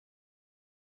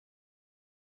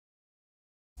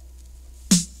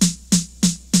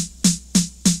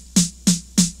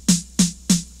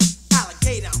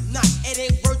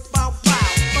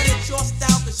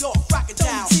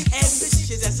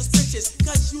peaches,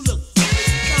 cause you look vicious.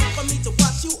 Time for me to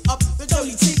wash you up the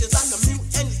dirty teachers. I commute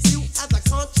and you as I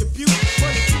contribute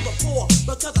money to the poor,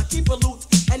 because I keep a loot.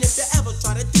 And if you ever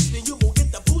try to diss me, you will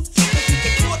get the boot. Cause you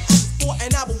can court as a sport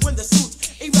and I will win the suit.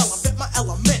 Irrelevant, my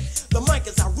element. The mic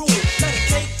is I rule.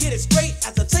 Meditate, get it straight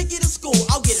as I take it to school.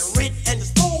 I'll get it rid and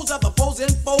dispose of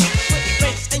opposing foes. Put your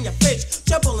face in your face,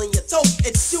 trouble in your toe.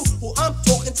 It's you who I'm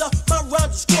talking to. My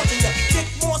rhymes are scorching you. Kick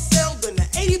more sound than the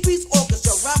 80-piece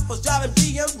orchestra. Rappers driving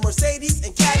BMs, Mercedes,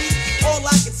 and caddies. All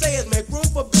I can say is make room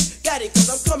for Big Daddy, cause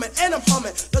I'm coming and I'm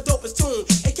humming the dopest tune.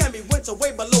 It can be winter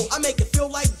way below. I make it feel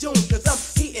like June, cause I'm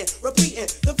heating, repeating,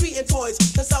 defeating toys.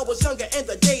 Since I was younger in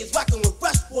the days, rocking with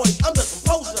fresh boys. I'm the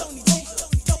composer.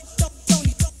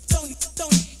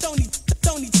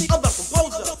 I'm the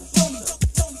composer.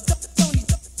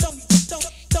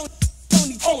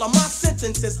 All of my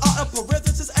sentences are in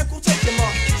parentheses and quotation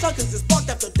marks. Suckers is barked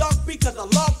after dark because I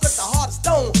love with the heart of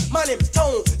stone. My name is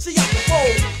Tone. See I can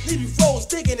fold, leave you froze,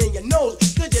 digging in your nose.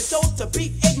 Cause you chose to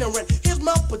be ignorant. Here's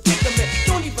my predicament.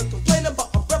 Don't even complain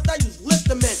about my breath. I use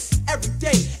Listerman. Every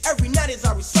day, every night as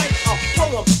I recite a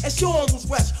poem and show on who's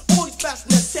west. Always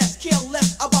passing that test. Care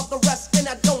less about the rest, and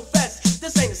I don't fess.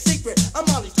 This ain't a secret. I'm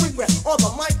highly frequent. On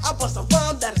the mic, I bust a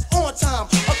rhyme that is on time.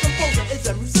 A composer is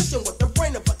a musician with the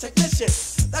brain of a technician.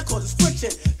 That causes friction.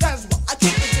 That is why I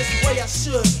take it this way I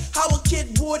should. How a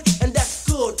kid would, and that's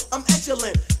good. I'm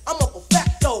excellent. I'm a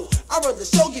perfecto. I run the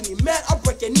show, get me mad, I'll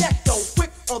break your neck though.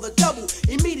 Quick on the double,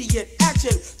 immediate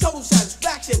action, total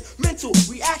satisfaction, mental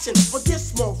reaction. For this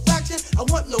small fraction, I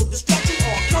want no distraction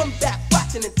or I'll come back,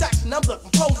 watching and taxing. I'm the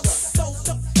composer. I'm the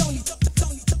composer.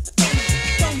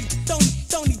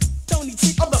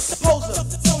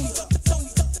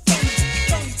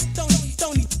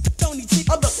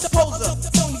 I'm the composer.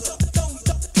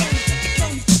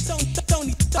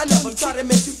 I never try to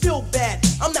make you feel bad.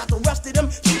 I'm not the rest of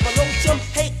them. Keep a low chum,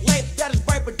 hate life that is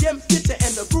right for them. Get you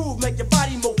in the groove, make your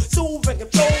body move, soothe and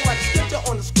control like a scripture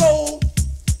on the scroll.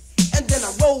 And then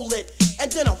I roll it,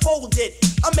 and then I fold it.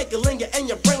 I make it linger in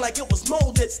your brain like it was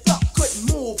molded. Stuck, couldn't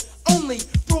move, only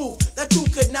prove that you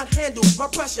could not handle my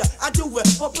pressure. I do it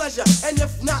for pleasure, and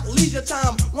if not leisure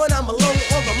time, when I'm alone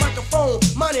on the microphone.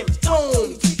 My name is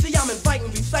Tone. See, I'm inviting,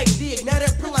 reciting the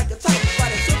ignited, print like a type,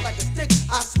 writing shit like a stick.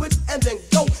 I switch and then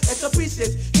go into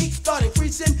pieces. Heat start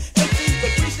increasing, MC's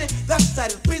decreasing. That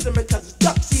side is pleasing because it's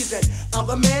duck season. I'm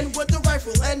the man with the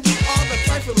rifle, and you are the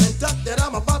trifling duck that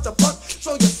I'm about to buck.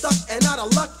 So you're stuck and out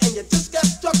of luck, and you just got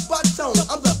struck by Tone.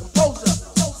 I'm the composer.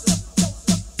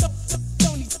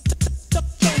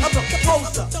 I'm the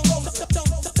composer. I'm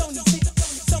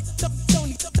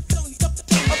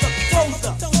the composer.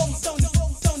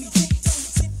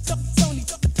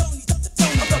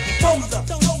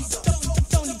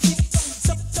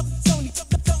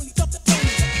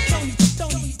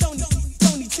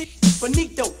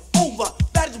 Finito, over.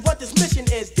 That is what this mission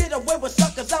is. Get away with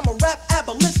suckers, I'm a rap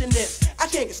abolitionist. I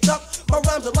can't get stuck, my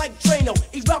rhymes are like Drano.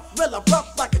 Erupt, real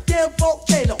abrupt like a damn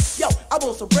volcano. Yo, I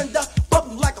won't surrender,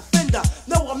 bump you like a fender.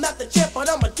 No, I'm not the champ, but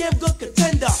I'm a damn good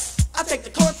contender. I take the